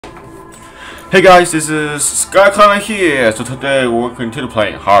Hey guys, this is Skyclimber here. So today we'll continue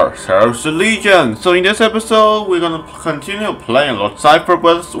playing Horus Legion. So in this episode, we're gonna continue playing Lord Cypher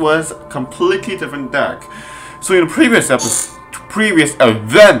with completely different deck. So in the previous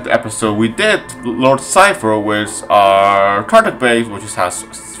event episode, we did Lord Cypher with our target base, which has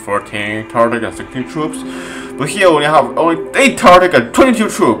 14 target and 16 troops. But here we have only 8 target and 22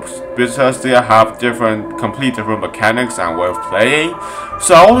 troops because they have complete different mechanics and way of playing.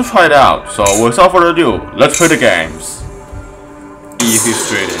 So I want to try it out. So without further ado, let's play the games. Easy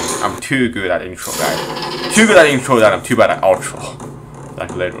straighting. I'm too good at intro, guys. Too good at intro that I'm too bad at outro.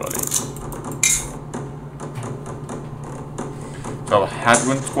 Like literally. So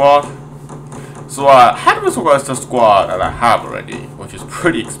Headwind Squad. So Headwind Squad is the squad that I have already, which is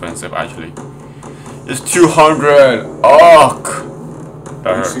pretty expensive actually. It's 200.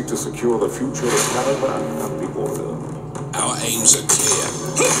 We seek to secure the future of Caravan and the Order. Our aims are clear.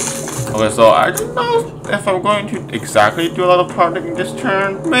 Okay, so I don't know if I'm going to exactly do a lot of project in this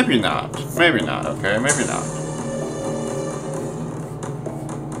turn. Maybe not. Maybe not. Okay, maybe not.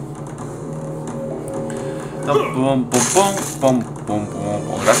 Boom, boom, boom, boom, boom, boom,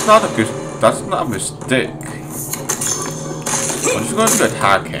 boom. That's not a good. That's not a mistake. I'm just going to do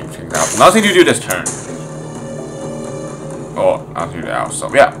attacking. Nothing to do this turn. Oh, nothing to do else.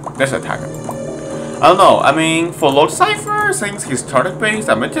 So yeah, let's attack him. I don't know. I mean, for Lord Cypher, since he's target based,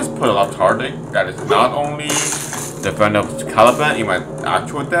 I might just put a lot of target that is not only defend of Caliban in my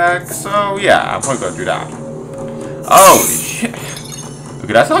actual deck. So yeah, I'm probably gonna do that. Holy shit!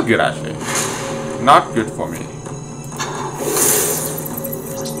 Okay, that's not good actually. Not good for me.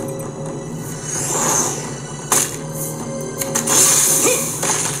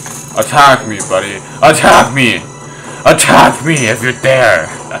 Attack me, buddy. Attack me. Attack me if you're there.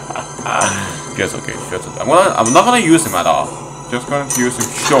 Guess okay. I'm not gonna use him at all. Just gonna use him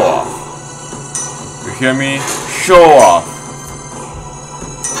show off. You hear me? Show off.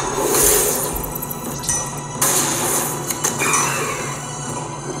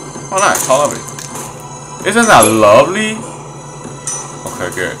 Oh nice, I love it. Isn't that lovely? Okay,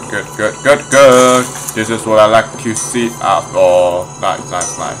 good. This is what I like to see. Oh, nice.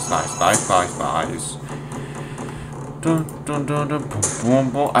 Dun, boom,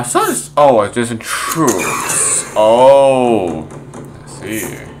 boom. I saw this. Oh, it isn't true. Oh, I see.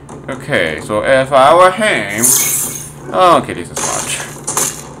 Okay, so if I were him, okay, this is much.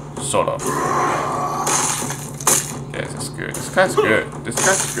 Sort of. Yeah, this is good. This guy's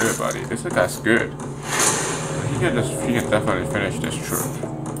good, buddy. This guy's good. He can definitely finish this troop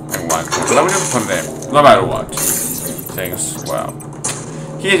in one turn. So let me just put him, no matter what. Things well.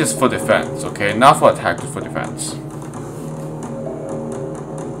 He is just for defense, okay? Not for attack, just for defense.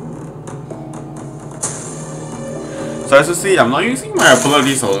 So as you see, I'm not using my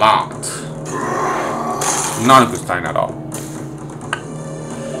abilities a lot. Not a good sign at all.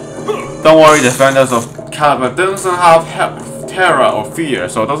 Don't worry, defenders of Caliban doesn't have terror or fear,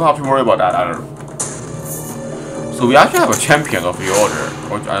 so doesn't have to worry about that either. So we actually have a champion of the order,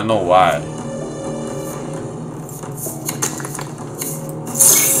 which I don't know why.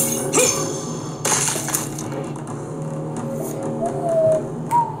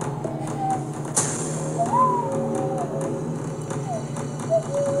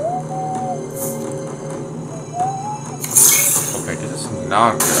 Okay, this is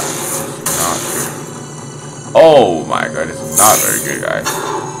not good. This is not good. Oh my god, this is not very good, guys.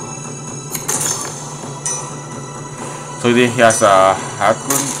 So he has a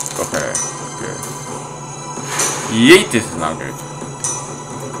Hakun. Okay, good. Yeet, this is not good.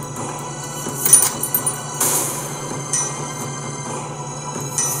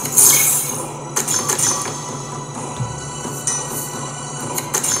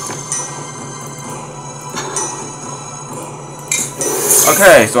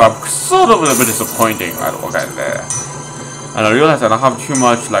 Okay, so I'm sort of a little bit disappointing at what I there. And I realize I don't have too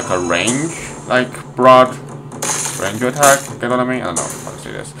much like a range, like broad range attack, you know what I mean? I don't know how to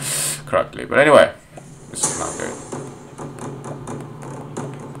say this correctly, but anyway, this is not good.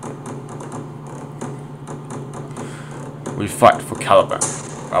 We fight for Caliban.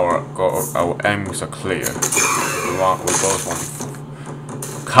 Our aims are clear. We both want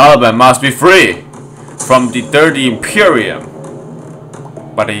Caliban must be free from the dirty Imperium.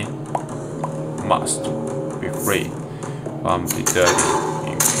 But he must be free from the dirty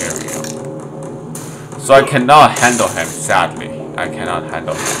Imperium. So I cannot handle him, sadly. I cannot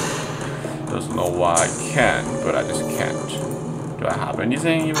handle him. Doesn't know why I can, but I just can't. Do I have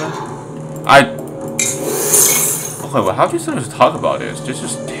anything even? Okay, well, how do you seriously talk about this? This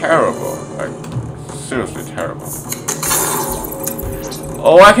is terrible. Like, seriously terrible.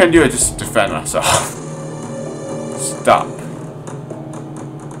 All I can do is just defend myself. Stop.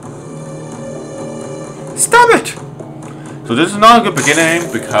 Stop it! So this is not a good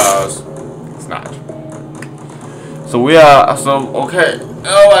beginning because it's not. So we are, okay.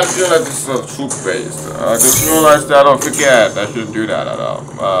 Oh, I feel like this is a troop base. I just realized that, don't forget, I shouldn't do that at all.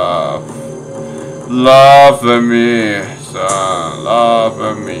 Love me, son,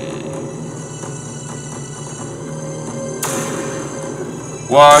 love me.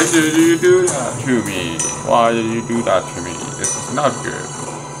 Why did you do that to me? Why did you do that to me? This is not good.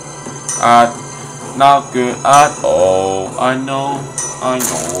 Not good at all. I know. I'm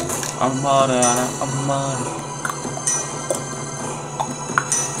mad.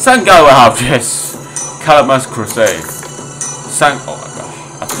 Thank God we have this Calamus Crusade. Oh my gosh,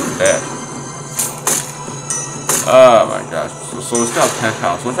 that's dead. Oh my gosh. So we still have 10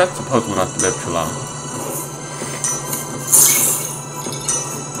 health, which I suppose will not live too long.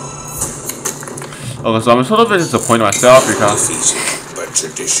 Okay, so I'm sort of disappointed myself because but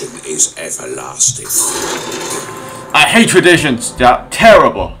tradition is everlasting. I hate traditions. They're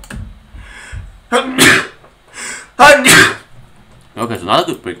terrible. Okay, so not a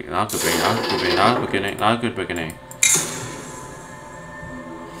good beginning. Not a good beginning.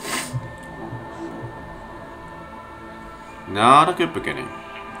 Not a good beginning.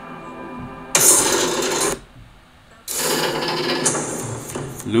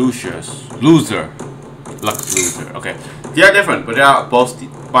 Loser. Lux loser. Okay. They are different, but they are both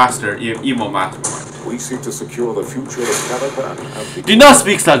emo mastermind. We seek to secure the future of Caliban. Do not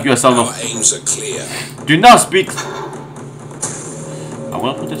speak like you are some of. Our aims are clear. Do not speak. I'm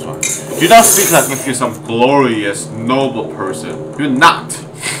gonna put this one. Do not speak like if you're some glorious, noble person. You're not.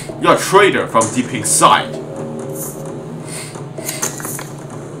 You're a traitor from deep inside.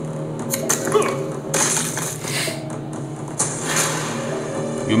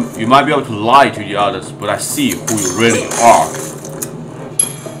 You might be able to lie to the others, but I see who you really are.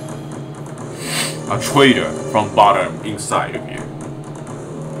 A traitor from bottom inside of you.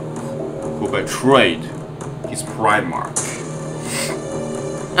 Who betrayed his Primarch.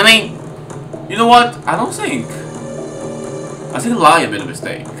 I mean, you know what? I think Lion made a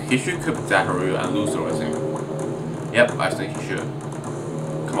mistake. He should keep Zachary and Luthor, I think. Yep, I think he should.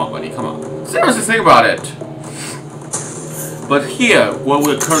 Come on, buddy, come on. Seriously, think about it. But here, what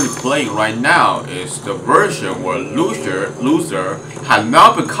we're currently playing right now is the version where Luthor has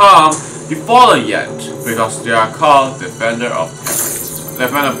not become the Fallen yet, because they are called Defender of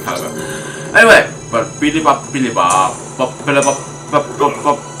Caliban. Anyway, but Billy Bob,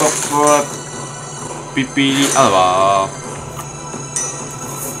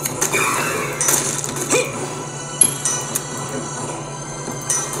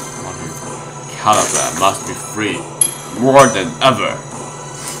 Caliban must be free. More than ever.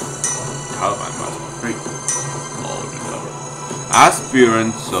 Caliban must be free. More than ever.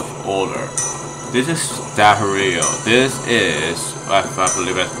 Aspirants of order. This is Dahario. This is, I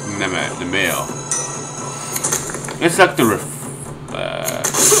believe it's the male. It's like the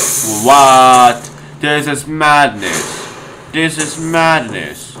what? This is madness. This is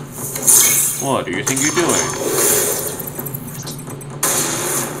madness. What do you think you're doing?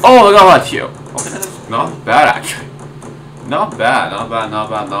 Oh, I got you. Okay, that's not bad actually. Not bad. Okay,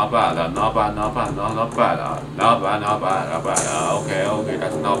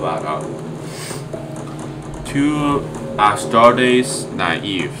 that's not bad. 2 Astartes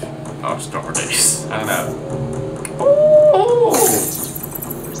naive. Astartes. I don't know. Oh.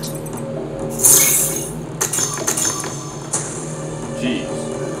 Jeez.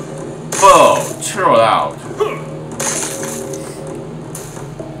 Oh, chill out.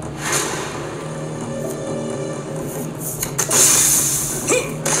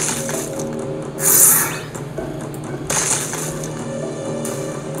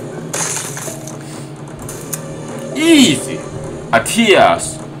 Easy.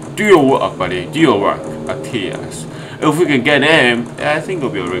 Atias, do your work, buddy. Do your work. Atias. If we can get him, I think it'll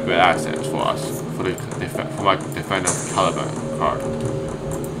be a really good asset for us. For my Defender of Caliban card.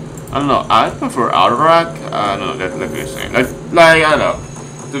 I don't know. I prefer Outrack. I don't know. Let me say. Like I don't know.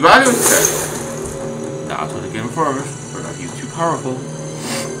 The value is set. Now to the game first, but he's too powerful.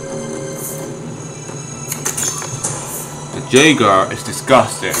 The Jaeger is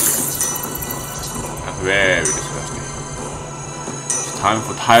disgusting. Very disgusting. It's time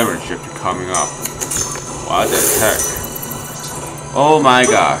for Tyrant Ship to coming up. What the heck? Oh my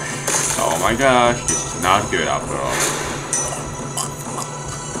gosh. Oh my gosh. This is not good after all.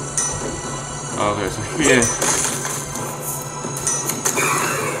 Okay, so here.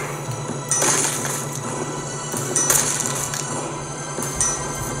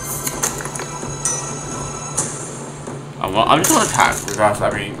 I'm just gonna attack because I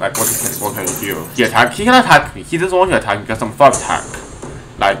mean, like, what can he do? He can attack me. He doesn't want to attack me because I'm far attack.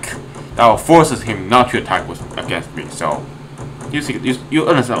 Like, that forces him not to attack against me. So, you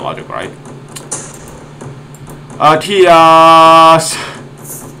understand the logic, right? Tias.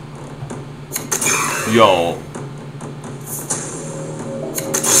 Yo.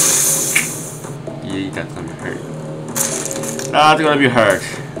 Yeah, that's gonna be hurt. That's gonna be hurt.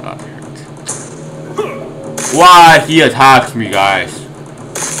 Why he attacked me, guys?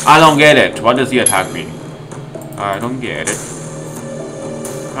 I don't get it. Why does he attack me? I don't get it.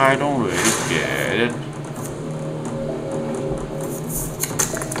 I don't really get it.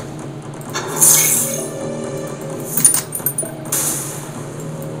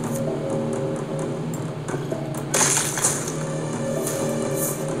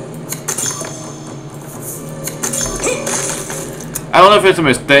 I don't know if it's a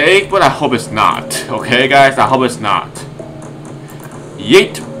mistake, but I hope it's not. Okay, guys, I hope it's not.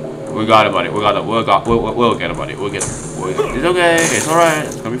 Yeet! We got it, buddy. We'll get it, buddy. We'll get it. It's okay. It's alright.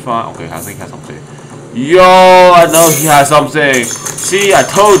 It's gonna be fine. Okay, I think he has something. Yo, I know he has something. See, I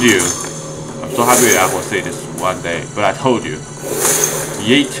told you. I'm so happy I will say this one day, but I told you.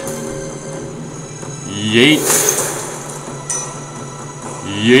 Yeet. Yeet.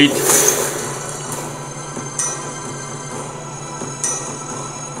 Yeet.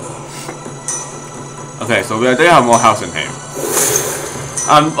 Okay, so they have more health than him.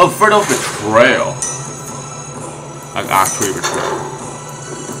 I'm afraid of betrayal. Like, actually betrayal.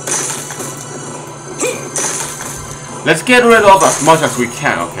 Let's get rid of as much as we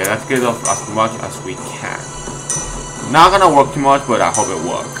can, okay? Let's get rid of as much as we can. Not gonna work too much, but I hope it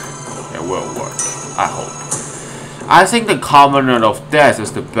works. It will work. I hope. I think the Covenant of Death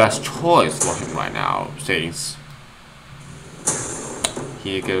is the best choice for him right now, since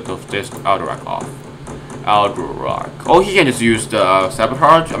he gets this Eldorak off. Eldorak. Oh, he can just use the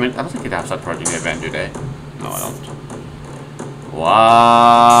sabotage. I mean, I don't think he have sabotage in the event, do they? No, I don't.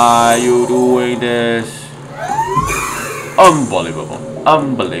 Why are you doing this? Unbelievable.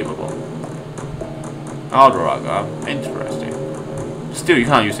 Unbelievable. Eldorak, interesting. Still, you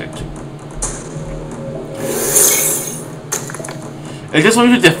can't use it. It's just for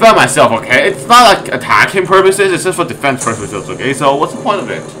me to defend myself, okay? It's not like attacking purposes, it's just for defense purposes, okay? So, what's the point of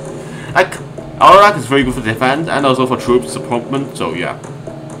it? Like, Eldorak is very good for defense and also for troop support, so yeah.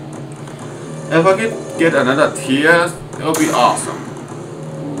 If I could get another tier, it'll be awesome.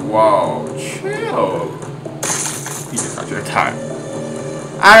 Wow, chill. He just actually attack.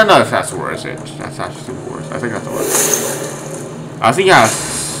 I don't know if that's worth it. That's actually worth. I think that's worth it. I think he has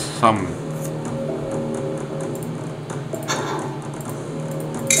some.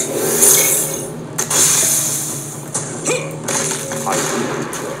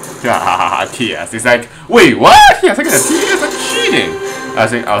 Yeah, TS. It's like, wait, what? Yeah, I think it's TS. I'm cheating.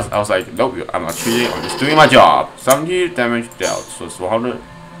 I was like, nope, I'm not cheating. I'm just doing my job. 70 damage dealt. So it's 100.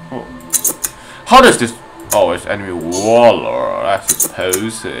 Oh. How does this? Oh, it's enemy warlord. I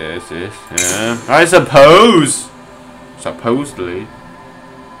suppose it is. Yeah. I suppose. Supposedly.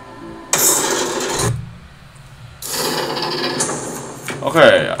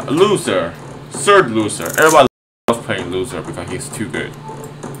 Okay, loser. Third loser. Everybody loves playing loser because he's too good.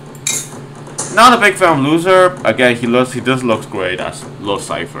 Not a big fan of loser. Again, he does look great as Lord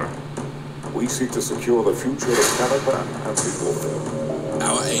Cypher. We seek to secure the future of Caliban and the order.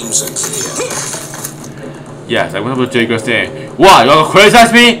 Our aims are clear. Yes, I remember Jacob saying, "What? You're gonna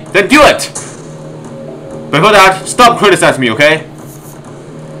criticize me? Then do it!" Before that, stop criticizing me, okay?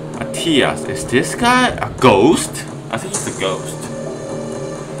 Atias, is this guy a ghost? I think he's a ghost.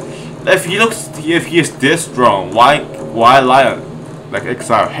 If he is this strong, why Lion? Like,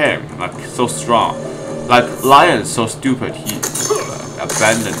 exile him, like, so strong. Like, Lion's so stupid, he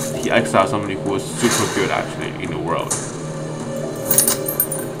he exiled somebody who was super good, actually, in the world.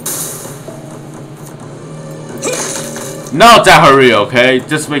 Now Zaharia, okay?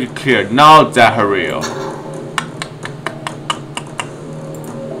 Just make it clear, now Zaharia.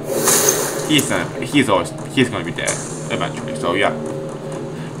 He's gonna be dead, eventually, so yeah.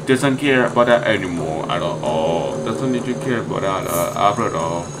 Doesn't care about that anymore at all. Doesn't need to care about that after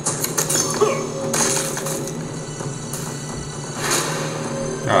all.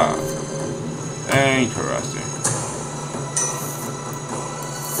 Ah, interesting.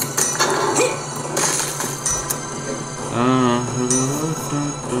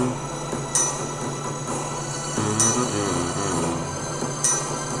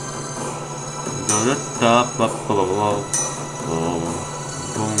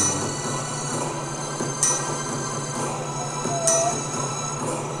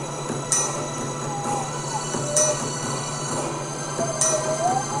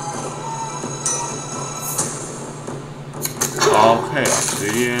 Okay,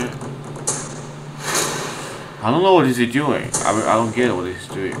 obsidian. I don't know what is he doing. I don't get what he's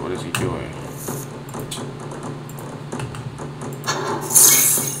doing. What is he doing?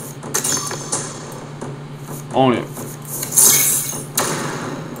 Only.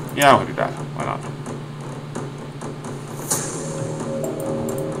 Yeah, I'll do that. Why not?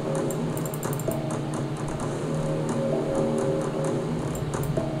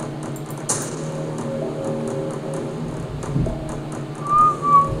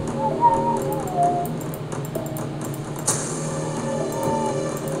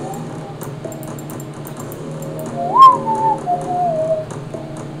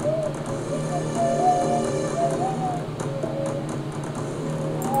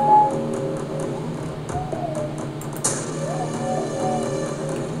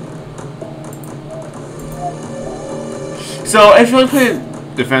 So if you want to play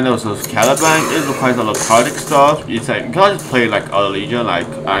Defenders of Caliban, it requires a lot of cardic stuff. It's like you can't just play like other Legion, like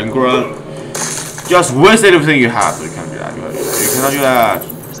Angra. Just waste everything you have. So you can't do that. You cannot do that.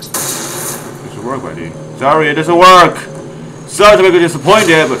 It doesn't work, buddy. Sorry, it doesn't work. Sorry to make you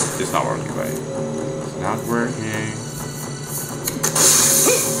disappointed, but it's not working, buddy. It's not working.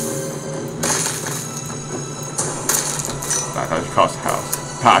 That actually cost the house.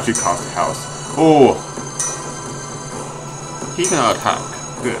 That actually cost the house. Oh. He cannot attack.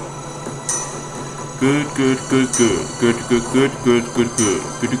 Good. Good.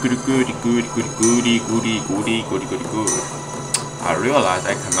 I realize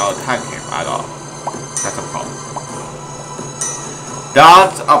I cannot attack him at all. That's a problem.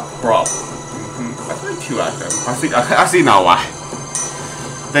 That's a problem. I think two at them. I see now why.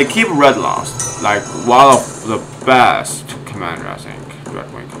 They keep red lost. Like one of the best commander, I think.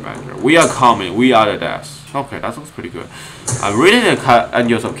 Red wing commander. We are coming. We are the death. Okay, that looks pretty good. I'm reading the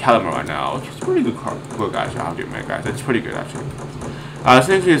Angels of Calamar right now, which is pretty good card. Good guys, how do you make guys? It's pretty good actually. I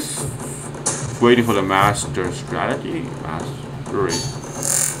think he's waiting for the master strategy. Mastery.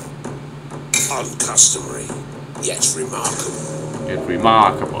 Uncustomary, yet remarkable. It's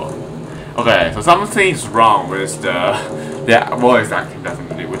remarkable. Okay, so something's wrong with the voice acting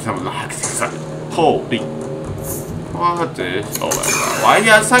definitely with some like holy. What is? Oh my god! Why you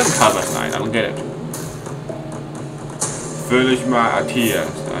got second card last night? I don't get it. Finish my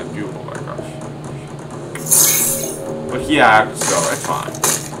tears and you, oh my gosh. But he acts, so it's fine.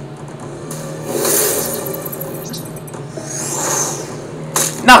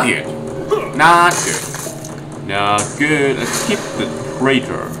 Not good. Not good. Not good. Let's keep the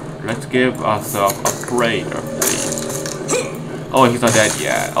Praetor. Let's give ourselves a Praetor, please. Oh, he's not dead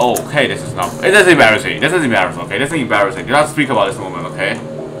yet. Oh, okay, this is not. This is embarrassing. This is embarrassing, okay? This is embarrassing. Do not speak about this moment, okay?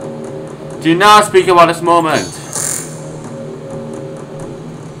 Do not speak about this moment.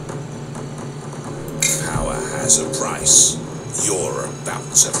 A price. You're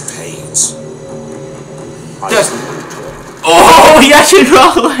about to pay it. Just. Oh, he actually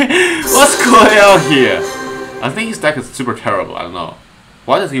wrong. What's going on here? I think his deck is super terrible. I don't know.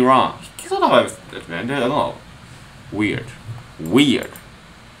 What is he wrong? He's not have advantage. I don't know. Weird. 42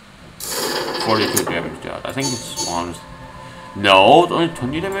 damage dealt. I think it's on. No, only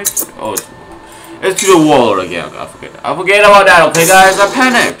 20 damage. Oh, it's to the Warlord again. I forget about that. Okay, guys, I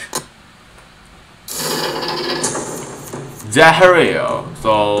panicked. Zahario.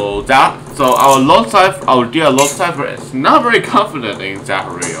 So our Lord Cypher, our dear Lord Cypher is not very confident in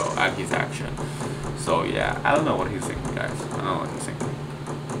Zahario and his action. So yeah, I don't know what he's thinking, guys. I don't know what he's thinking.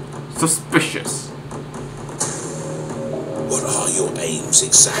 Suspicious. What are your aims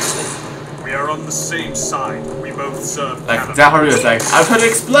exactly? We are on the same side. We both serve. Like Zahario is like, I'm trying to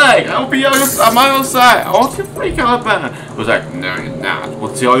explain. I'll be on my own side. I want to freak out, man. It was like, no, you're not.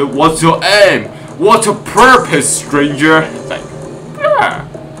 What's your aim? What's your purpose, stranger? It's like, blah.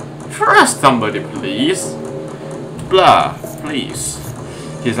 Trust somebody, please. Blah, please.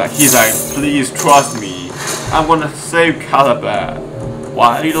 He's like, please trust me. I'm gonna save Caliban.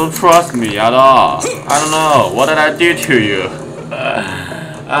 Why you don't trust me at all? I don't know. What did I do to you?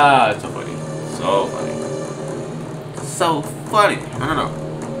 It's so funny. So funny. So funny. I don't know.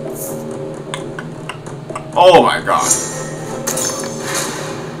 Oh my god.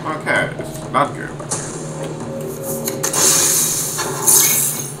 Okay, this is not good.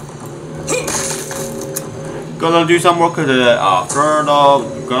 Gonna do some work today after dog.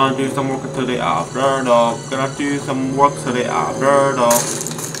 Gonna do some work today after dog. Gonna do some work today after dog.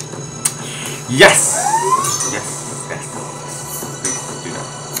 Yes! Yes, yes. Please do that.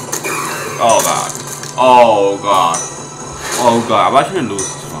 Oh god. Oh god. Oh god. I'm actually lose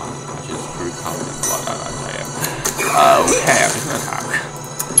this one. I'm just pretty confident about that. Okay, I'm just gonna attack.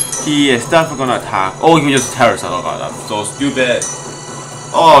 He is definitely gonna attack. Oh, he can just terror settle. Oh god, I'm so stupid.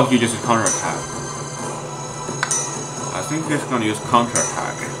 Oh, he just counterattack. I think he's gonna use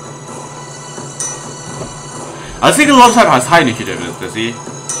counterattack. I think Lord Cypher has high initiative, does he?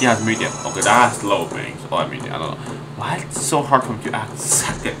 He has medium. Okay, that has low things. Oh, I mean, I don't know. Why it's so hard for him to act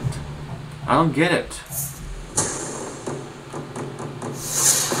second? I don't get it.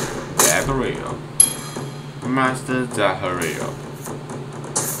 Zachario. Master Zachario.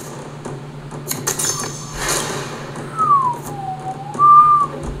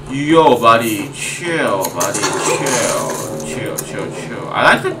 Yo, buddy, chill, buddy, chill. I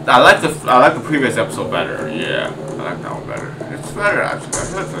like the previous episode better. Yeah, I like that one better. It's better actually. I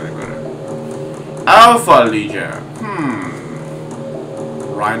feel it's really better. Alpha Legion.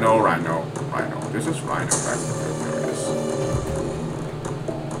 Rhino. This is Rhino. That's the curious.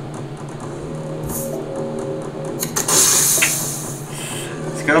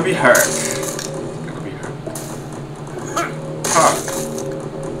 It's gonna be hurt. Huh.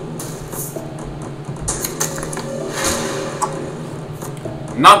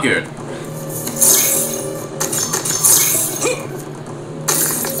 Not good.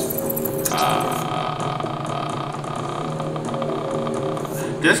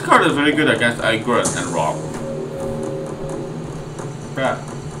 This card is very good against Igris and Rock. Bad.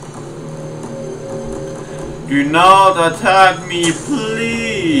 Do not attack me,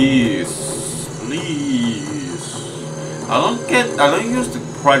 please. I don't use the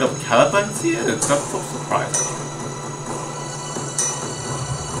Pride of Caliban's here. It's not so surprising.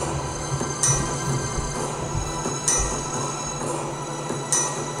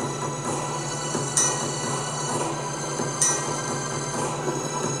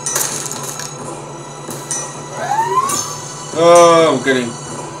 Oh, I'm getting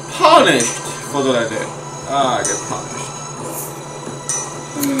punished for what I did. I get punished.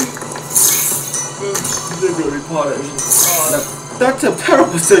 Literally punished. Oh, that's a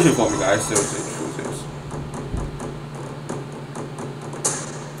terrible decision for me, guys. Seriously, truth is.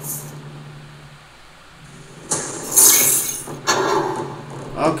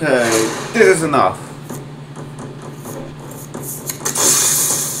 Okay, this is enough.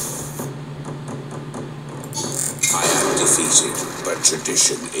 Defeated, but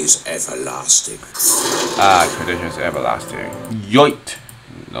tradition is everlasting. Tradition is everlasting. Yoit!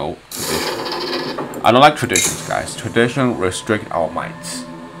 No, tradition. I don't like traditions, guys. Tradition restrict our minds.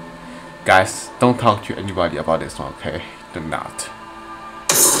 Guys, don't talk to anybody about this one, okay? Do not.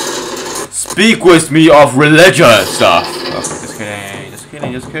 Speak with me of religious stuff. Okay, just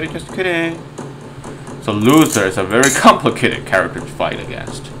kidding. So Luther is a very complicated character to fight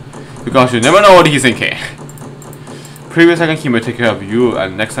against. Because you never know what he's thinking. Previous second he may take care of you,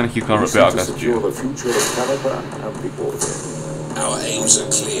 and next time he can rebel against you. The future of Caliban and the Order. Our aims are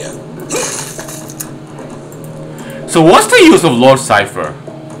clear. So what's the use of Lord Cypher?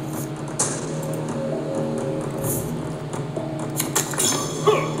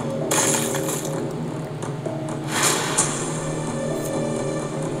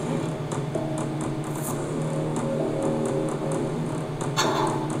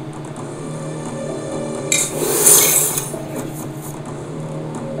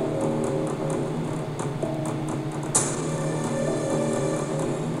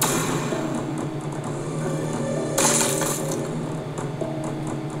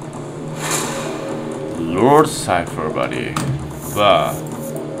 Lord Cypher, buddy.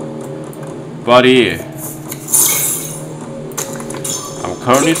 Buddy. I'm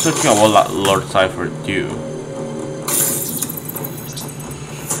currently searching on what Lord Cypher do.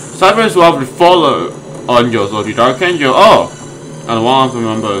 Cypher is one of the fallen angels of the Dark Angel. Oh! And one of the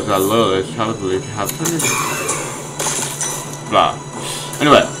members that Lilith is trying to believe to have blah.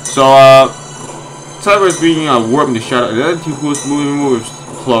 Anyway, so Cypher is being a warp in the shadow identity whose moving moves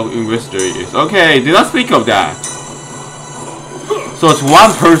cloak in mystery is okay. Did not speak of that. So it's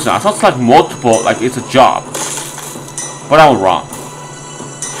one person. I thought it's like multiple, like it's a job. But I was wrong.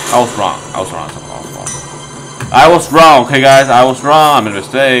 I was wrong, okay guys, I was wrong. I made a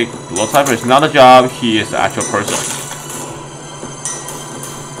mistake. Lord Cypher is not a job, he is the actual person.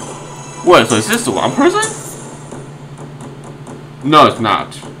 Wait, so is this the one person? No, it's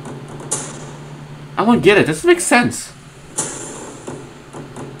not. I don't get it, this makes sense.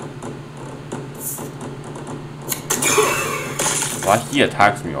 Why he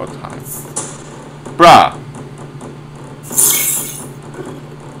attacks me all the time? Bruh!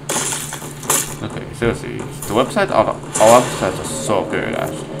 Okay, seriously, the website, all websites are so good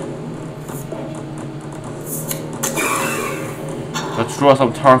actually. Let's draw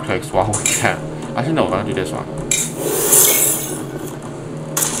some tar clicks while we can. Actually no, we're gonna do this one.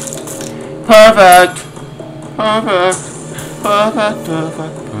 Perfect! Perfect,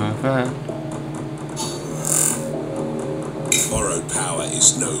 perfect, perfect. Borrowed power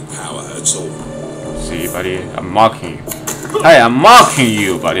is no power at all. See, buddy, I'm mocking you. Hey, I'm mocking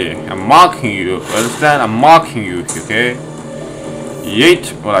you, buddy. I'm mocking you. Understand? I'm mocking you, okay?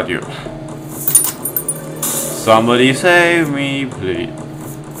 Yeet, what I do? Somebody save me, please.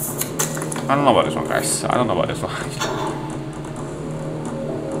 I don't know about this one, guys. I don't know about this one.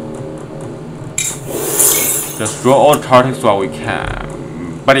 Just draw all targets while we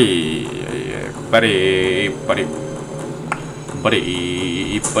can. Buddy. Buddy. Buddy.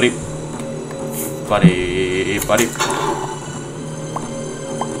 Buddy. Buddy. Buddy. Buddy.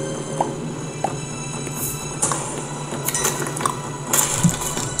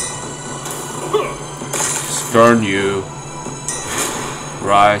 Stern you.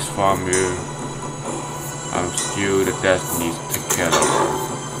 Rise from you. I'm still the destinies together.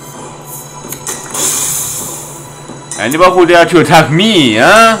 Anybody who dare to attack me,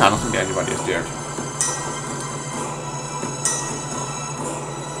 huh? I don't think anybody is there.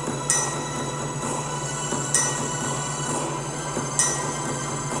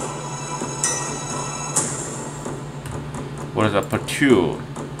 What is that? Per 2.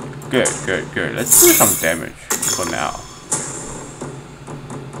 Good, good, good. Let's do some damage for now.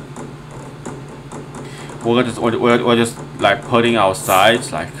 We're just like putting our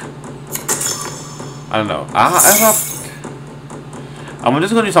sides like I don't know. I'm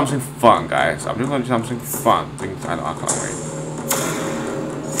just gonna do something fun, guys. I'm just gonna do something fun. Things I can't wait.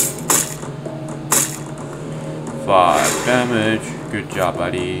 5 damage. Good job,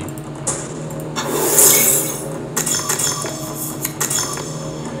 buddy.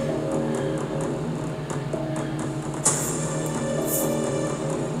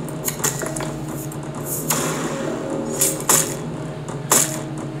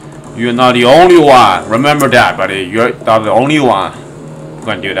 You're not the only one. Remember that, buddy. You're not the only one who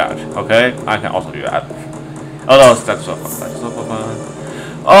can do that. Okay? I can also do that. Although that's so fun. That's so fun.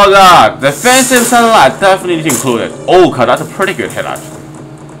 Oh god, defensive satellite definitely included. Oh god, that's a pretty good hit actually.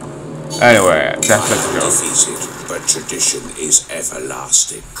 Anyway, that's the go. Defeated, but tradition is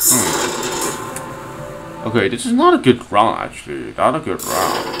everlasting. Okay, this is not a good round actually. Not a good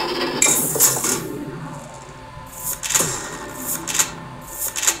round.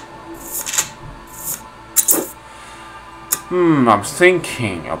 I'm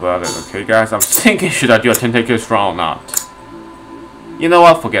thinking about it, okay guys? I'm thinking should I do a tentacles round or not? You know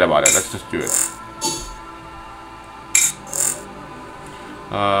what? Forget about it. Let's just do it.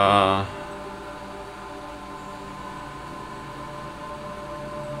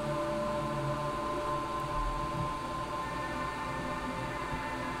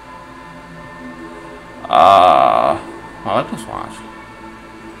 I like this one actually.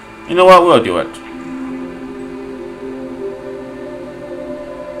 You know what? We'll do it.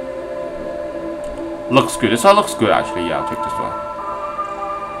 Looks good. This one looks good actually. Yeah, I'll take this one.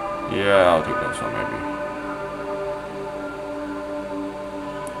 Yeah, I'll take this one maybe.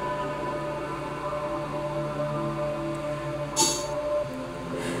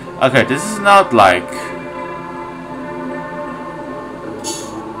 Okay, this is not like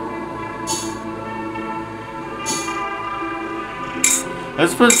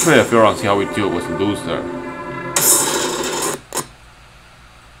let's put a fear and see how we do with loser.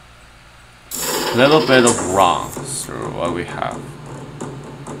 Little bit of wrongs through what we have.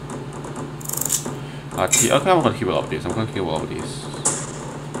 Okay, I'm gonna keep all of these. I'm gonna keep all of these.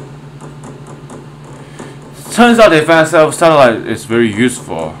 Turns out defensive satellite is very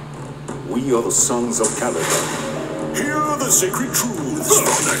useful. We are the sons of Caliban. Hear the sacred truths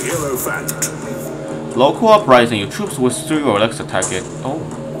from the Hierophant. Local uprising. Your troops will steal your elixir target. Oh,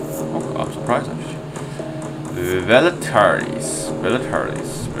 I'm surprised actually. Velataris.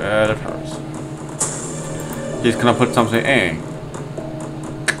 He's gonna put something in.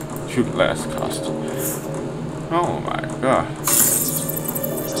 Shoot less cost. Oh my god.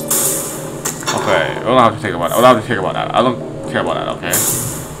 Okay, we don't have to think about it. I don't care about that, okay?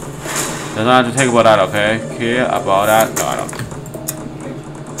 Don't have to think about that, okay? Care about that? No, I don't.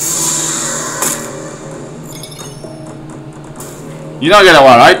 You don't get that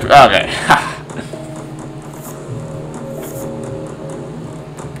one, right? Okay.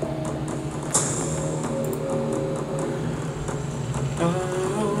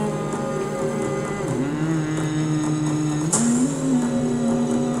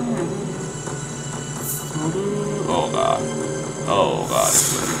 Oh god,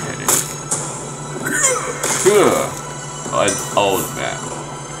 it's really hitting. Oh, it's old, man.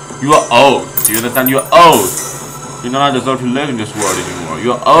 You are old. Do you understand? You're old. You do not deserve to live in this world anymore.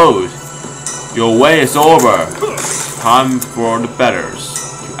 You're old. Your way is over. Time for the betters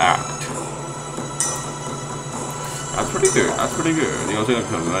to act. That's pretty good. That's pretty good. 你有这个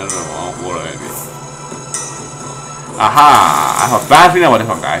可能亡活了 maybe. Aha! I have a bad feeling about this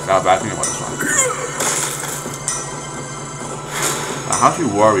one, guys. I have a bad feeling about this one. I have to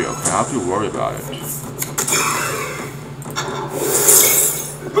worry, okay? I have to worry about it.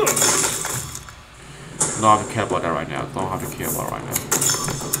 Don't have to care about that right now. Don't have to care about it right now.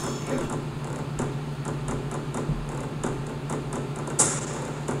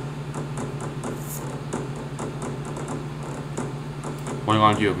 What are you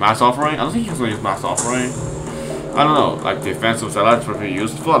gonna do? Mass offering? I don't think he's gonna use mass offering. I don't know, like defensive zealots would be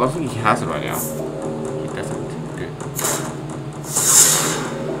useful. I don't think he has it right now. He doesn't. Good.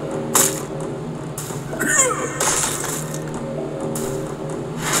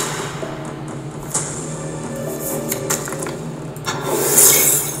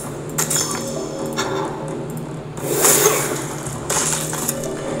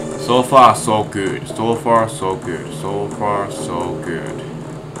 So far, so good. So far, so good. So far, so good.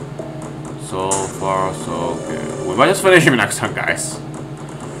 So far, so good. We might just finish him next time, guys.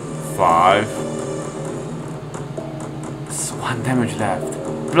 5. There's 1 damage left.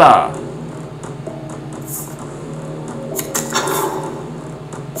 Blah.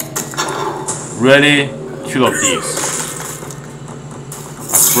 Ready? 2 of these.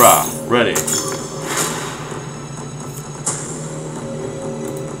 Bruh. Ready.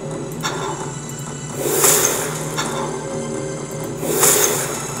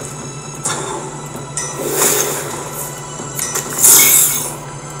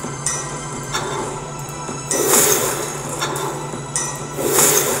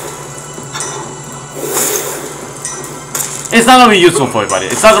 It's not gonna be useful for you, buddy.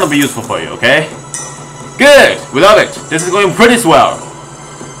 It's not gonna be useful for you, okay? Good! We love it! This is going pretty swell.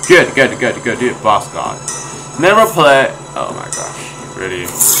 Good, good, good, good, dude. Boss God. Never play. Oh my gosh. Really?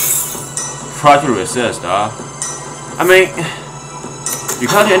 Try to resist, huh? I mean, you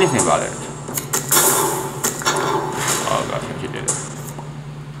can't do anything about it. Oh gosh, you did it.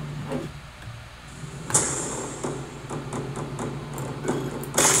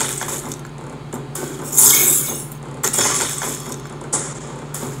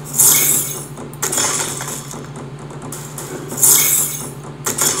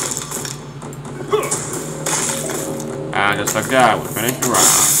 And just like that, we finish the round.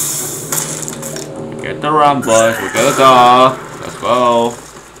 We get the round, boys. We gotta go. Let's go.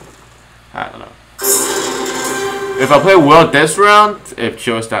 I don't know. If I play well this round, it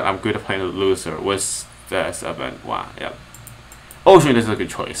shows that I'm good at playing a loser with the 7-1. Yep. Also, this is a good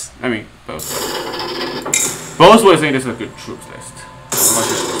choice. I mean, both ways. Both ways saying this is a good troops list.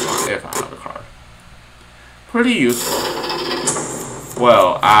 If I have a card. Pretty useful.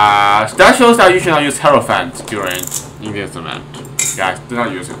 Well, that shows that you should not use Hierophant during investment. Guys, do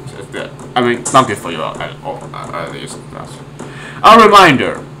not use it. It's good. I mean, not good for you at all. At least. A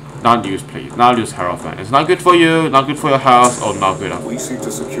reminder. Not use, please. Not use Hierophant. It's not good for you, not good for your house, or not good at all. We seek to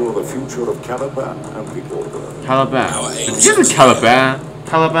secure the future of Caliban and the order. Caliban. Did you say Caliban?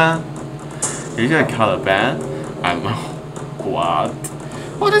 Caliban? Did you say Caliban? I don't know. What?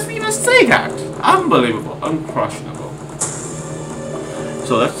 What does it even say that? Unbelievable. Uncrushable.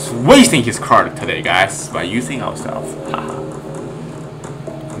 So let's wasting his card today, guys, by using ourselves.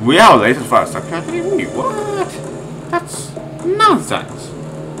 We have a laser fire structure. What? That's nonsense.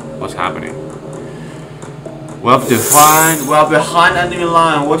 What's happening? Well defined, well behind enemy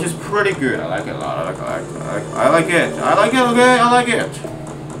line, which is pretty good. I like it a lot. I like it. I like it. Okay, I like it.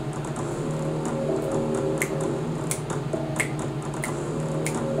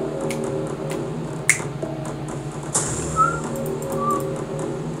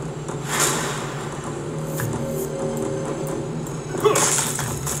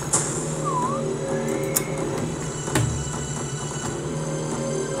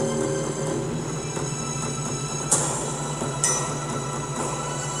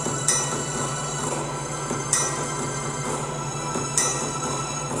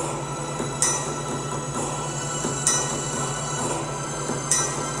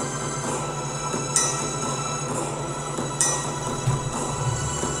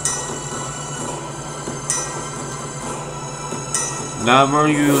 Never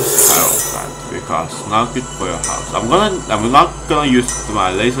use Hierophant because it's not good for your house. I'm not gonna use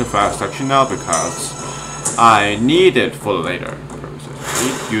my laser fire section now because I need it for later purposes. I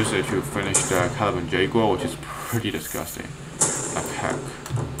need to use it to finish the Caliban Jaguar, which is pretty disgusting. Like heck.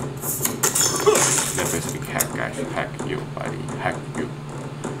 They're basically heck, guys. Heck you, buddy. Heck you.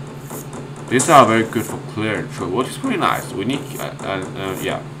 These are very good for clear and true, which is pretty nice. We need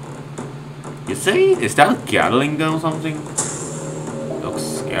yeah. You see? Is that a Gatling gun or something? Looks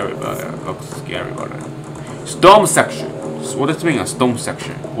scary, brother. Looks scary, brother. Storm section. What does it mean, a storm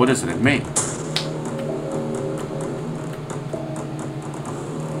section? What does it mean?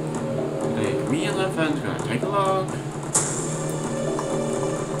 Today, me and my friends are gonna take a look.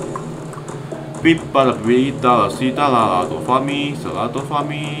 Beep bada beep da si da la do fa mi so la do fa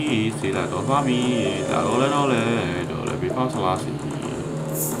mi si la do fa mi la do le be fa so la si.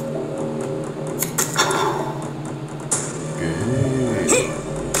 Good.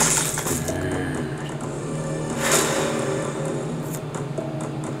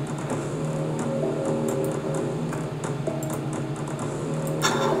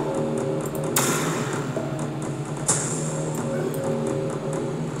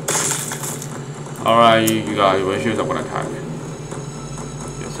 Alright, you got your wishes, I'm gonna attack.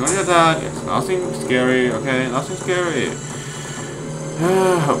 Yes, gonna attack. Yes, nothing scary, okay? Nothing scary.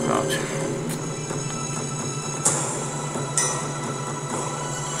 Hope not.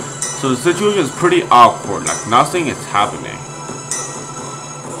 So the situation is pretty awkward, like nothing is happening.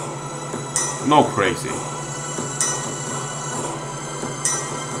 No crazy.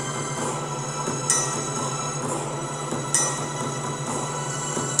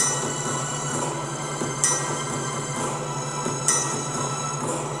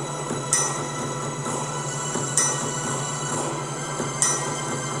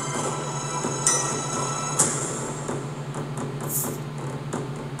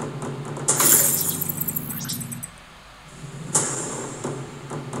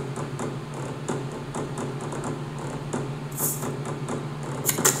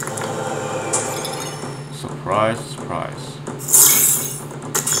 Surprise, surprise.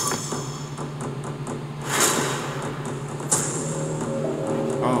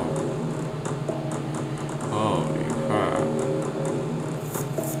 Oh. Holy crap.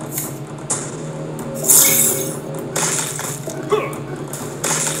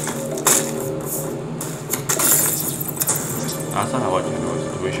 That's not how I handle a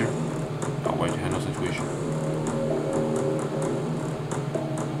situation. Not way to handle a situation.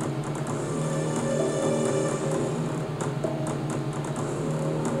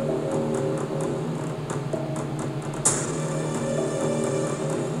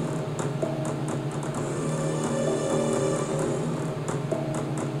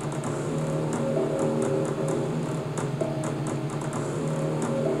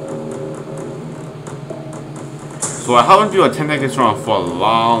 So I haven't do a 10 this run for a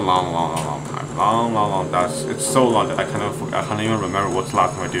long time. It's so long that I can't even remember what's the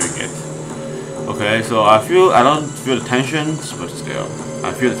last time I'm doing it. Okay, so I don't feel the tensions, but still.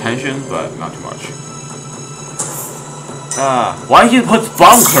 I feel the tension, but not too much. Why he puts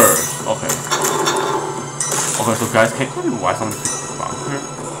bunkers? Okay. Okay, so guys, can you tell me why someone puts bunker?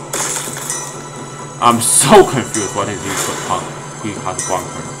 I'm so confused why did he put bunker? He has a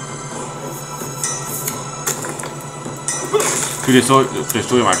bunker. To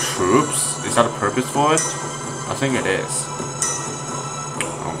destroy my troops? Is that a purpose for it? I think it is. I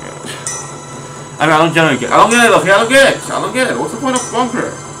don't get it. I mean, I don't generally get it. I don't get it, okay? I don't get it. What's the point of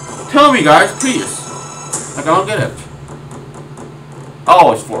bunker? Tell me, guys, please. Like, I don't get it.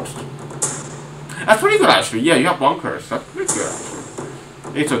 Oh, it's forced. That's pretty good, actually. Yeah, you have bunkers. That's pretty good,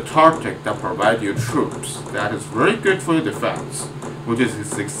 actually. It's a tactic that provides you troops. That is very good for your defense. Which is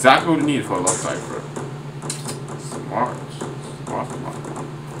exactly what you need for a Lord Cypher. Smart.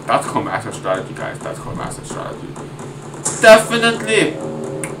 That's called massive strategy, guys. That's called massive strategy. Definitely.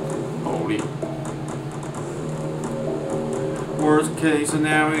 Holy. Worst case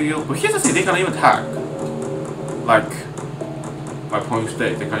scenario. But here's the thing, they can't even attack. Like, my point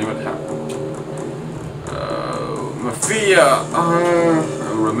state, they can't even attack. Mafia.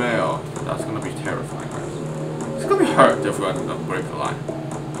 Romeo. That's gonna be terrifying, guys. It's gonna be hurt if we end up break the line.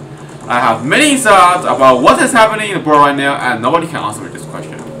 I have many thoughts about what is happening in the board right now, and nobody can answer me this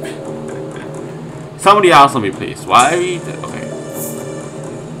question. Somebody answer me, please. Why? Okay.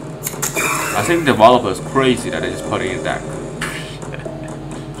 I think the developer is crazy that they just put it in that.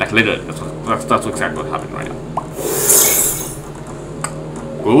 Like literally, that's exactly what happened right now.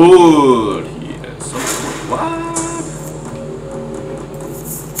 Good. He is so good. What?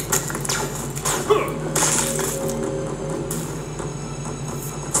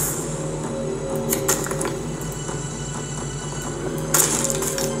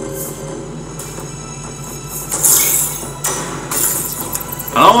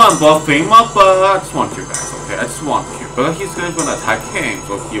 I don't want buffing him up, but I just want you guys, okay? I just want you. But he's gonna attack him,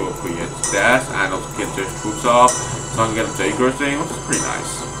 so he will create death and also get his troops off, so I can get a Jaeger thing, which is pretty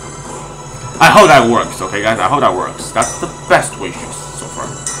nice. I hope that works, okay guys? I hope that works. That's the best wishes so far.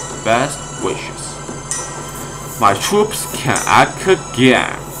 Best wishes. My troops can act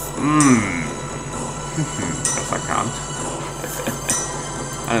again. Yes, I can't.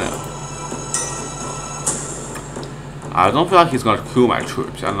 I know. I don't feel like he's gonna kill my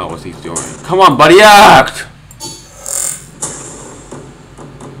troops. I don't know what he's doing. Come on, buddy, act!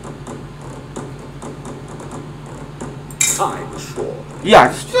 Time short.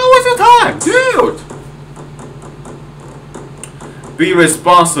 Yeah, just don't waste your time, dude! Be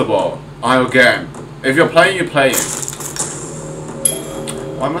responsible. Again. If you're playing, you're playing.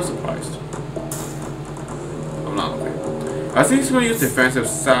 Why am I surprised? I'm not okay. I think he's gonna use defensive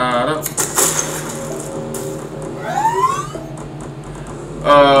setup.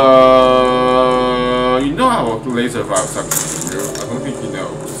 You know how laser vibe sucks. I don't think he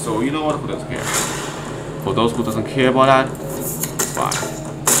knows. So you know what? Who doesn't care? For those who doesn't care about that, it's fine.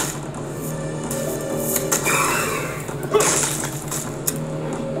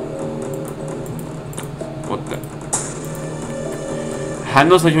 What the?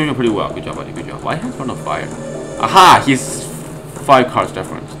 Handles the situation pretty well. Good job, buddy. Good job. Why hands front of fire? Aha! He's 5 cards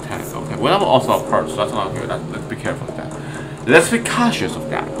different. 10. Okay. Well, I'm also a card, so that's not good. Let's be careful of that. Let's be cautious of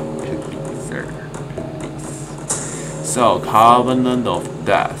that. Please, sir. Please. So, Covenant of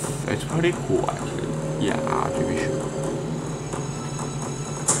Death. It's pretty cool, actually. Yeah, to be sure.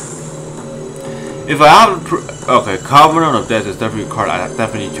 If I have okay, Covenant of Death is definitely a card I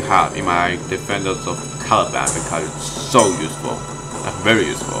definitely need to have in my Defenders of Caliban because it's so useful. Like, very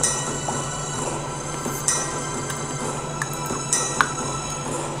useful.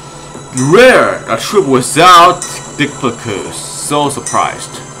 Rare! A troop without duplicates. So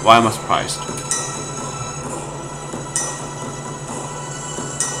surprised. Why am I surprised?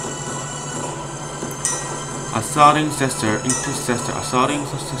 Assaulting sister, intercessor, assaulting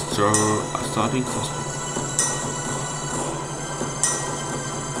sister, assaulting sister.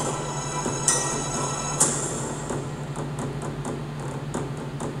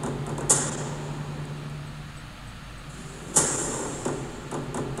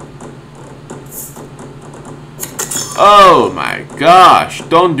 Oh my gosh,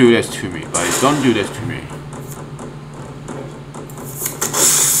 don't do this to me, buddy. Don't do this to me.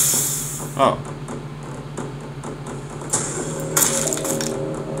 Oh.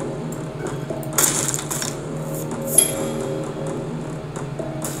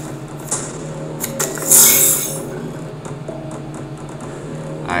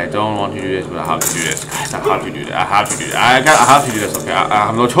 I don't want to do this, but I have to do this. Guys, I have to do that. I have to do that. I have to do this, okay? I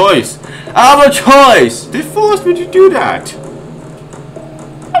have no choice. I have no choice! They forced me to do that!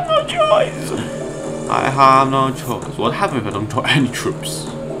 I have no choice! I have no choice. What happens if I don't draw any troops?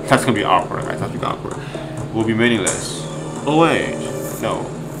 That's gonna be awkward, guys. That's gonna be awkward. Will be meaningless. Oh, wait. No.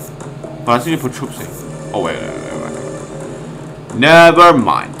 But I still need to put troops in. Oh, wait. Never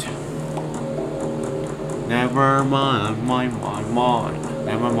mind. Never mind.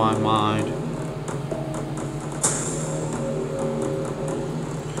 Never mind.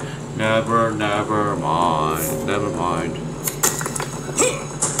 Never mind.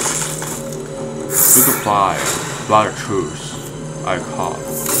 Quick apply. Blood of truth. I call.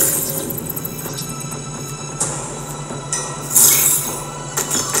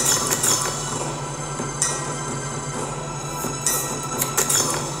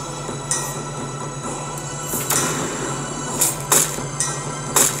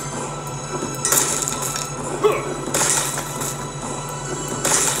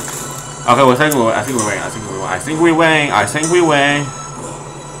 Okay, I think we win.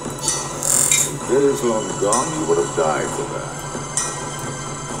 Days long gone, you would have died for that.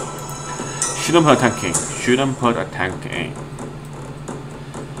 Shouldn't put a tank in.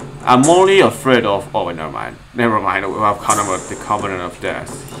 I'm only afraid of. Oh, wait, never mind. We have the Covenant of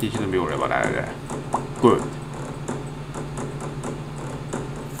Death. He shouldn't be worried about that either. Good.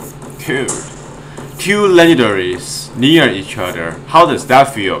 Two legendaries near each other. How does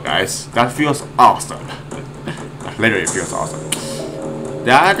that feel, guys? That feels awesome. That literally feels awesome.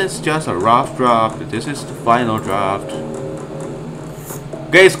 That is just a rough draft. This is the final draft.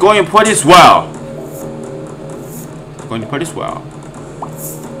 Okay, it's going pretty swell.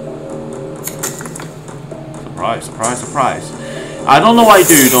 Surprise. I don't know why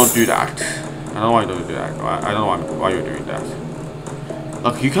you don't do that. I don't know why you're doing that.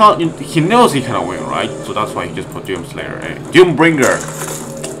 Look, you can't. He knows he cannot win, right? So that's why he just put Doomslayer in. Doombringer.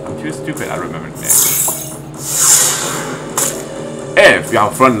 I'm too stupid. I remember the name. If you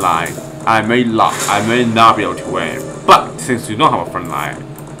have a front line, I may not be able to win. But since you don't have a front line,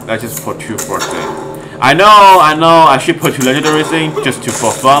 let's just put 2 first in. I know. I should put 2 legendaries in just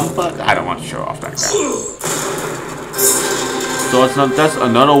for fun, but I don't want to show off that guy. So it's not, that's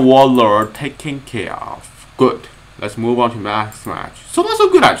another warlord taken care of. Good. Let's move on to max match. So far so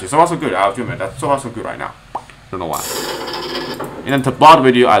good actually. So far so good. I have to admit that's so far so good right now. Don't know why. In the bot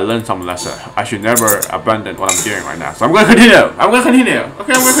video, I learned some lesson. I should never abandon what I'm doing right now. So I'm gonna continue. Okay, I'm gonna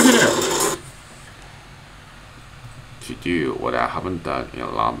continue. To do what I haven't done in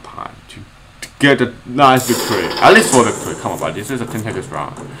a long time. To get a nice victory. At least for victory. Come on, buddy. This is a 10 seconds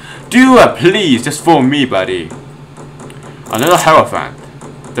round. Do it, please. Just for me, buddy. Another Hierophant.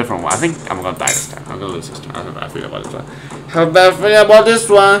 Different one. I think I'm gonna die this time. I'm gonna lose this time. I have a bad feeling about this one. Have a bad feeling about this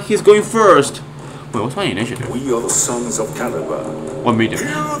one. He's going first. Wait, what's my initiative? We are the sons of Caliber. What medium?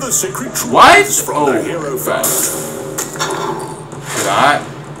 Here are the secret What? truths from the Hierophant. Should I?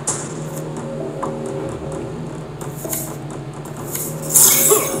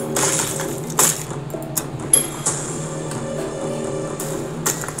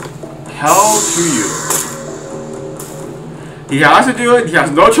 Hell to you. He has to do it, he has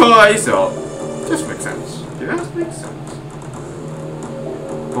no choice, so just makes sense. It just makes sense.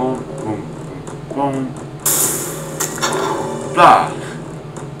 Boom, boom, boom, boom. Blah.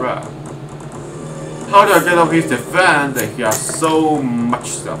 Bruh. How do I get off his defense that he has so much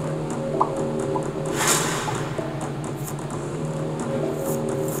stuff?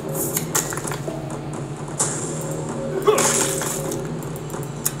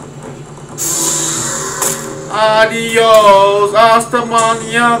 Adios, hasta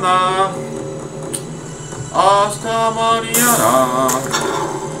mañana. Hasta mañana.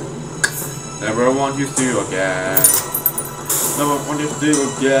 Never want you to again. Never want you to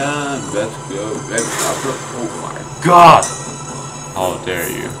again. Let's go. Oh my god. How dare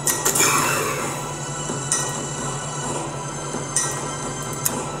you.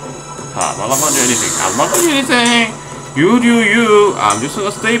 I'm not gonna do anything. I'm not gonna do anything. You do you. I'm just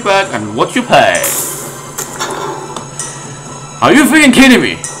gonna stay back and watch you play. Are you freaking kidding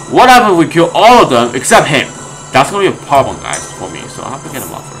me? What happens if we kill all of them except him? That's gonna be a problem, guys, for me. So I have to get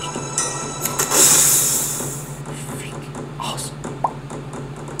him out first. Freaking awesome.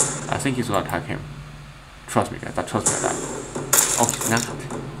 I think he's gonna attack him. Trust me, guys. Trust me on that. Oh, he's not.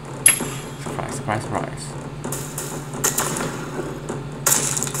 Surprise, surprise, surprise.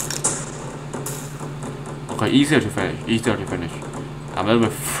 Okay, easier to finish. Easier to finish. I'm a little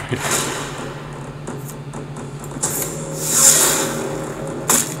bit afraid.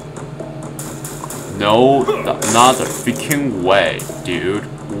 No, not the freaking way, dude.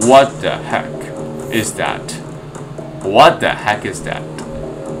 What the heck is that? What the heck is that?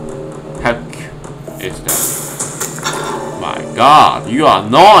 Heck is that? My god, you are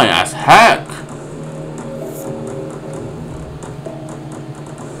annoying as heck!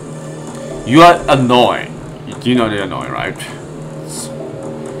 You are annoying. You know they're annoying, right?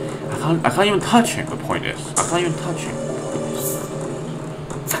 I can't even touch him, the point is. I can't even touch him.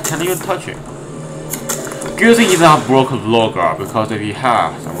 I can't even touch him. Good thing he doesn't have broken logo, because if he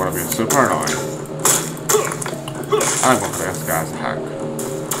has, I'm gonna be super annoying. I'm gonna play this guy's hack.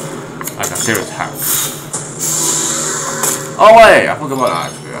 Like a serious hack. Oh wait, I forgot about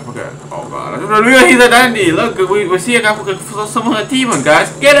that actually. I forgot. Oh god. Look, he's a dandy! Look, we see a guy who can summon a demon,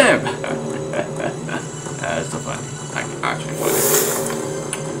 guys! Get him! That's so funny. Actually funny.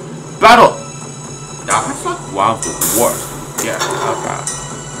 Battle! That's like one of the worst. Yeah, how bad.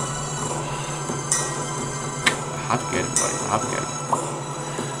 I have to get him, buddy. I have to get him.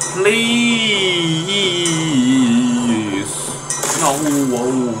 Please! No!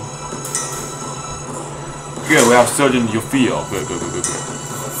 Good, we have surgeon you feel. Good.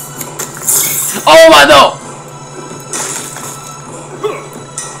 Oh my no!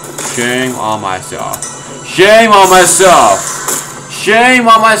 Shame on myself. Shame on myself! Shame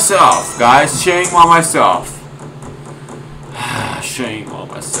on myself, guys. Shame on myself. Shame on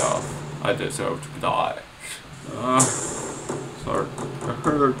myself. I deserve to die. Sorry. It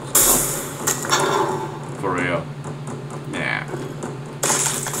hurts. For real. Nah.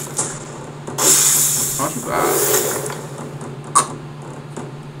 Not too bad.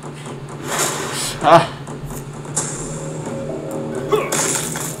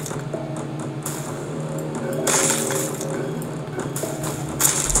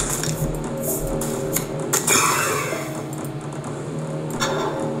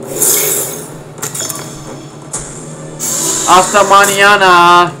 Hasta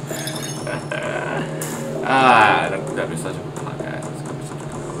mañana. That'd be such a good plan, guys. That's gonna be such a good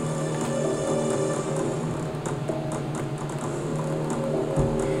plan.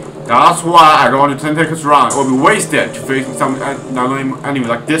 That's why I don't want to 10 seconds round. It will be wasted to face some enemy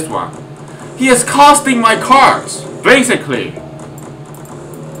like this one. He is costing my cards, basically.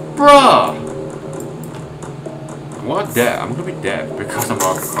 Bruh. What? what dead? I'm gonna be dead because I'm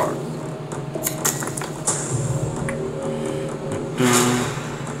off the card. Dun,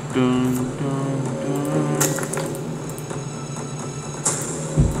 dun, dun.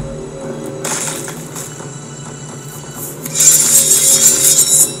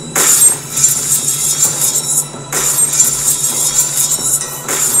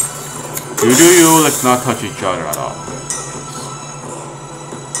 You, let's not touch each other at all.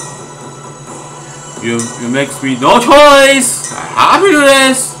 You makes me no choice. I have to do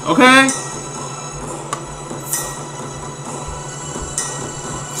this, okay?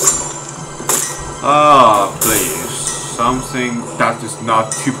 Ah, please, something that is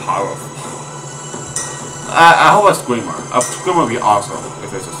not too powerful. I hope a screamer. A screamer would be awesome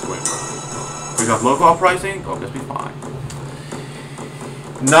if it's a screamer. Because local uprising, oh, this be fine.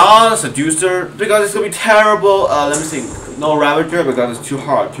 Not a seducer because it's gonna be terrible. Let me think. No ravager because it's too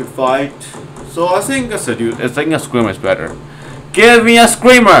hard to fight. So I think a seducer. I think a screamer is better. Give me a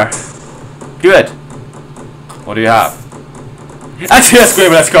screamer. Do it. What do you have? Actually, a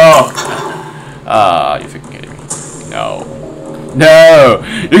screamer. Let's go. You freaking kidding me? No. No.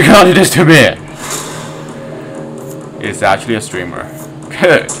 You can't do this to me. It's actually a streamer.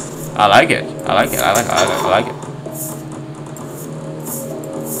 Good. I like it. I like it. I like it. I like it.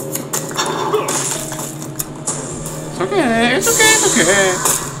 Okay, it's okay, it's okay.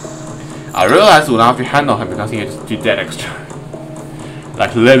 I realized we'll not have to handle him because he can just do that next turn.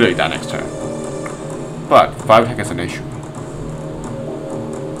 Like literally that next turn. But 5 attack is an issue.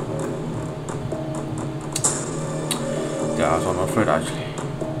 Yeah, that's what I'm afraid actually.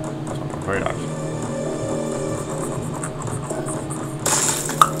 That's what I'm afraid actually.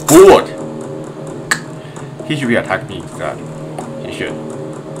 Good! He should be attacking me instead. He should.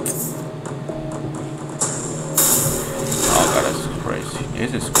 Oh god, this is crazy.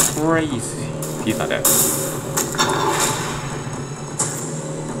 This is crazy. He's not dead.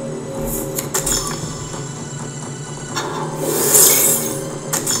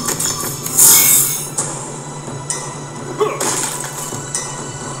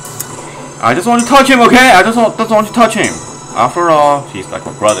 I just want to touch him, okay? I just want to touch him. After all, he's like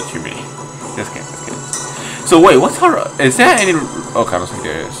a brother to me. This game. So wait, what's her? Is there any? Okay, I don't think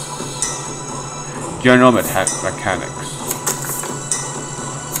there is. General mechanics.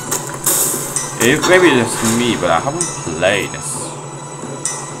 Maybe it's me, but I haven't played this.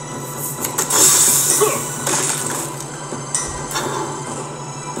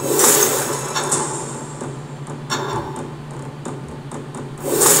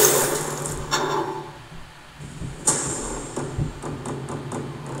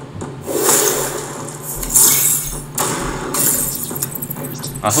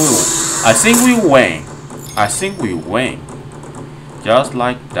 I think we win. I think we win. Just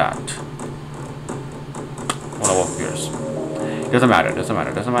like that. Wanna walk gears. Doesn't matter.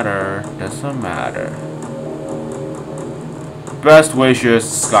 Best wishes,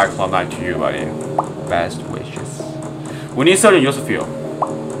 Sky Club 9 to you, buddy. Best wishes. We need certain use of fuel.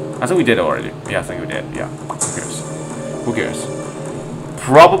 I think we did already. Yeah, I think we did. Yeah. Who cares?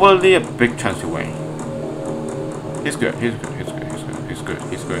 Probably a big chance to win. He's good.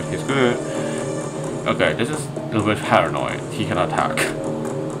 Okay, this is a little bit paranoid. He can attack.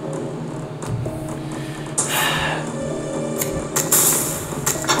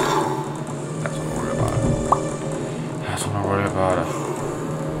 That's what I'm worried about.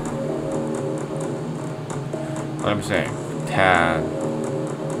 Let me say 10,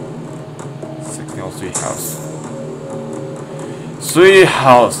 16, 3 health. 3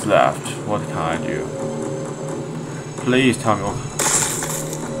 health left. What can I do? Please tell me what.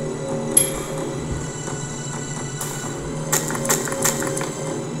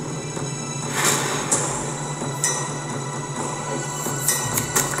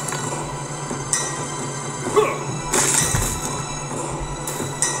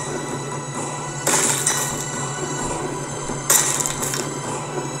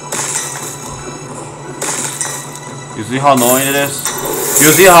 You see how annoying it is?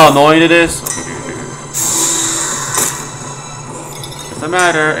 You see how annoying it is? It doesn't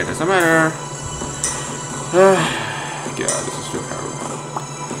matter. Yeah, this is still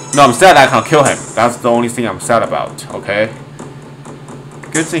terrible. No, I'm sad I can't kill him. That's the only thing I'm sad about, okay?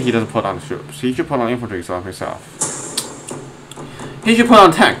 Good thing he doesn't put on troops. He should put on infantry so himself. He should put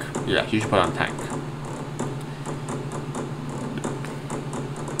on tank. Yeah, he should put on tank.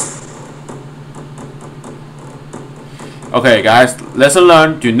 Okay, guys, lesson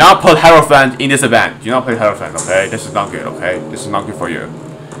learned. Do not put Hierophant in this event. Do not play Hierophant, okay? This is not good, okay? This is not good for you.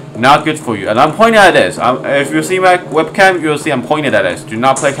 Not good for you. And I'm pointing at this. If you see my webcam, you'll see I'm pointing at this. Do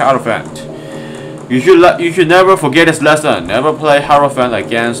not play Hierophant. You should never forget this lesson. Never play Hierophant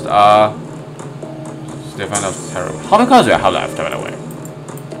against Stefan of Terror. How many cards do I have left, by the way?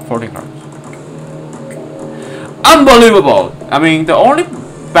 14 cards. Unbelievable! I mean, the only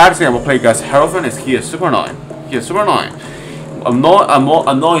bad thing I will play against Hierophant is he is super annoying. He is super annoying. I'm more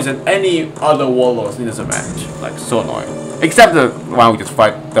annoying than any other warlords in this event. Like, so annoying. Except the one we just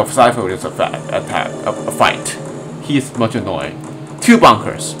fight, the Cypher with just a fight. He is much annoying. 2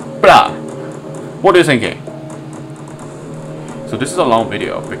 bunkers. Blah. What are you thinking? So this is a long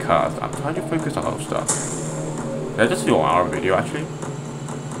video because I'm trying to focus on other stuff. Did I just do an hour video actually?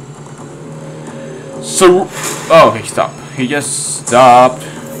 So, oh, he stopped. He just stopped.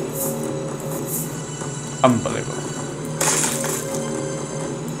 Unbelievable.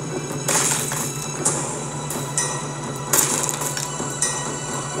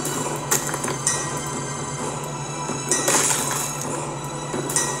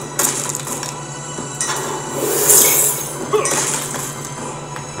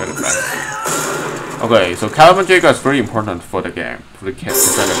 Okay, so Caliban Jacob is very important for the game, for the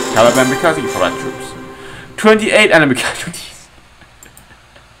Caliban because he provides troops. 28 enemy casualties.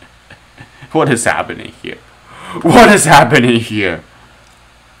 What is happening here? What is happening here?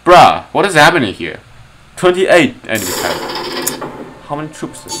 Bruh, what is happening here? 28 enemy casualties. How many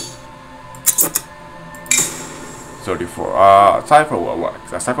troops is it? 34. Cypher will work.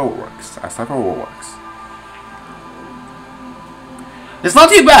 Cypher will work. Cypher will work. It's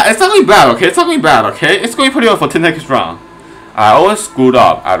not too bad. It's not going bad, okay? It's not going bad, okay? It's going pretty well for 10 tickets round. I always screwed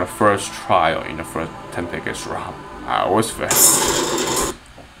up at the first trial in the first 10 tickets round. I always fail. It's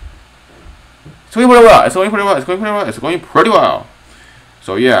going pretty well. It's going pretty well. It's going pretty well. It's going pretty well.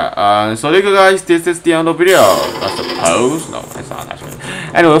 So yeah, so there you go, guys. This is the end of the video. I suppose. No, it's not actually.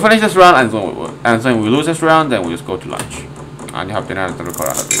 Anyway, we'll finish this round, and then we lose this round, then we just go to lunch. And you have dinner and then record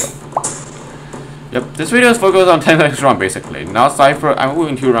another video. Yep, this video is focused on 10 tickets round basically. Now Cypher, I'm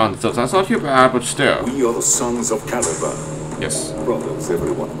moving 2 rounds, so that's not too bad, but still. We are the sons of Caliban. Yes. Brothers,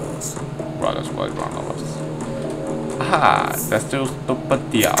 every one of us. Brothers, every one of us. Aha, that's just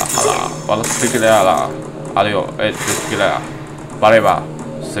stupid dia. Hala, bara sticker där la. Allio, sticker där. Bara,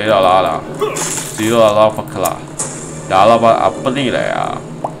 säg det alla. Styra alla för klar. Det alla bara appelera.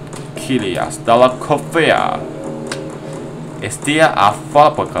 Kilia, ställa koffea. Estia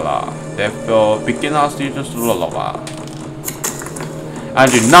affa på klar. Therefore, beginner students to Lolova.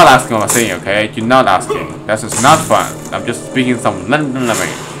 And you're not asking what I'm saying, okay? You're not asking. That's just not fun. I'm just speaking some London language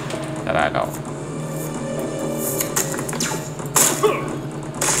that I know.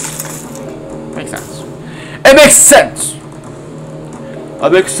 Makes sense. It makes sense!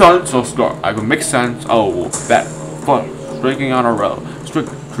 It makes sense, so start. I can make sense. Oh, that fun. Striking on a row. Strict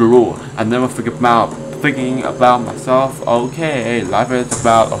to rule. I never thinking about myself. Okay, life is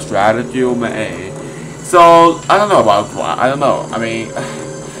about a strategy, man. So I don't know about what. I don't know. I mean,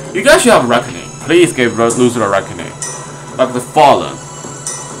 you guys should have reckoning. Please give loser a reckoning, like the Fallen.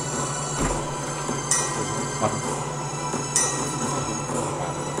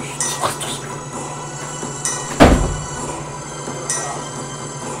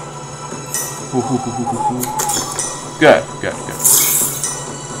 Good, good, good.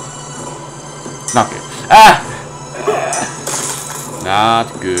 Not good. Ah! Not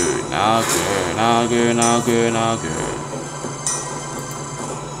good, not good, not good, not good, not good.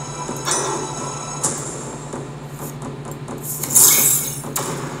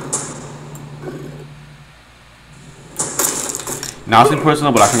 Nothing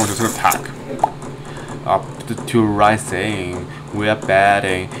personal, but I think we're just gonna attack. Up to rising, we are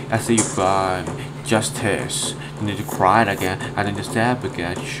batting. I see you cry. Justice. You need to cry again. I need to stab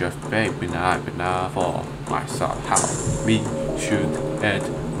again. You should fake, but not for myself. How me should it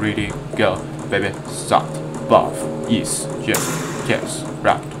really go? Baby, soft, buff, yes, just kiss,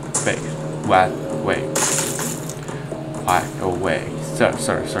 wrapped, face, wet, way. Why away? Sir,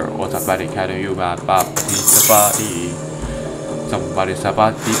 what's a body? Can you my body? Somebody,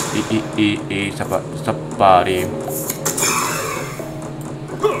 somebody.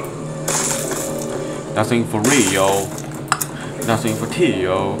 Nothing for Rio, nothing for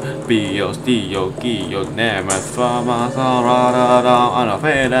Tio, Bio, Stio, Gio, Never, Fama, Sarada, I don't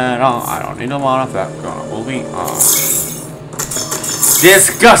feel that wrong. I don't need no more of that. Moving on.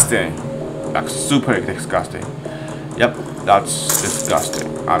 Disgusting! Like super disgusting. Yep, that's disgusting.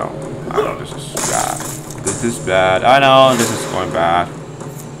 I know this is bad. This is bad. I know this is going bad.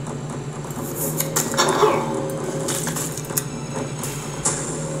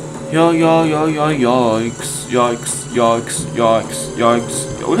 Yikes.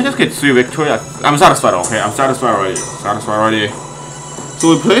 We can just get 3 victory. I'm satisfied, okay? I'm satisfied already.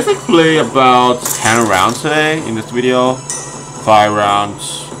 So we basically play about 10 rounds today in this video. 5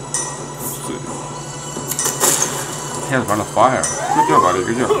 rounds. He has run a fire. Good job, buddy.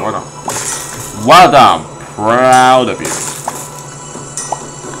 Good job. Well done. Well done. Proud of you.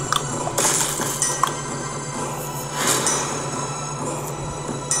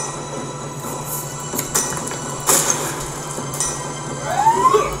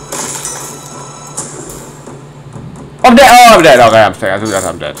 I'm dead! Oh, I'm dead! Okay, I'm saying. I think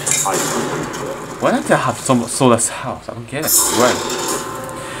I'm dead. Why don't they have some soulless house? I don't get it.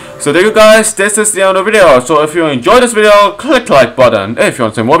 Right. So there you guys, this is the end of the video. So if you enjoyed this video, click the like button. If you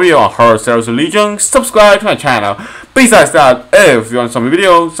want some more video on Horus, heresy, Legion, subscribe to my channel. Besides that, if you want some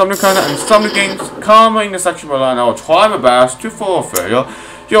videos, some new content, and some new games, comment in the section below and I will try my best to fulfill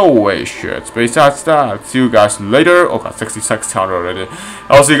your wishes. Besides that, see you guys later. Oh god, 66 counter already.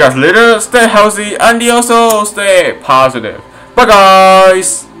 I'll see you guys later. Stay healthy and also stay positive. Bye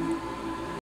guys!